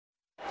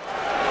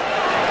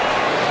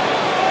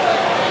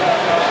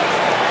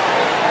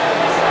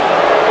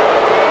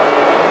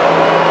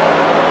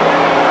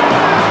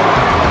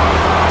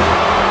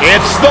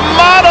It's the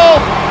model!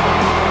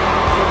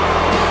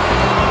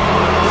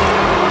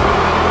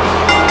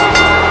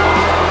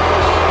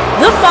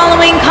 The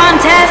following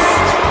contest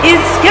is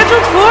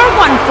scheduled for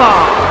one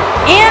fall,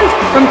 and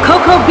from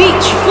Cocoa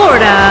Beach,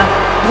 Florida,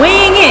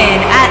 weighing in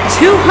at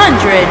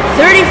 234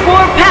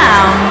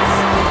 pounds,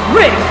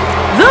 Rick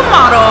the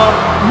Model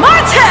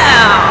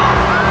Martel!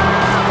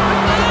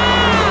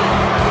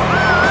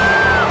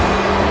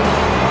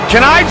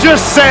 Can I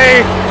just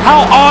say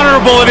how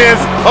honorable it is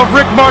of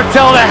Rick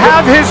Martel to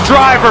have his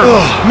driver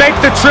make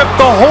the trip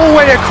the whole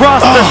way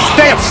across the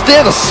state? I can't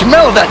stand the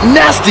smell of that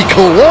nasty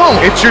cologne.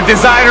 It's your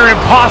designer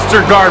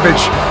imposter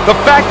garbage. The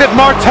fact that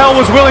Martel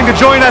was willing to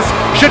join us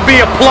should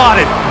be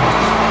applauded.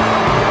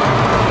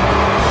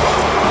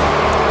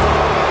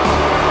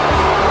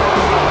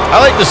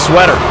 I like the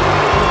sweater.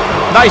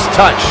 Nice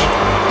touch.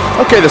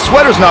 Okay, the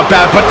sweater's not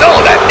bad, but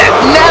oh, that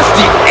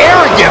nasty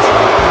arrogance.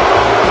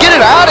 Get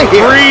it out of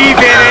here.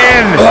 Breathe it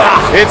in.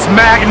 It's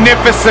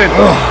magnificent.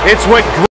 It's what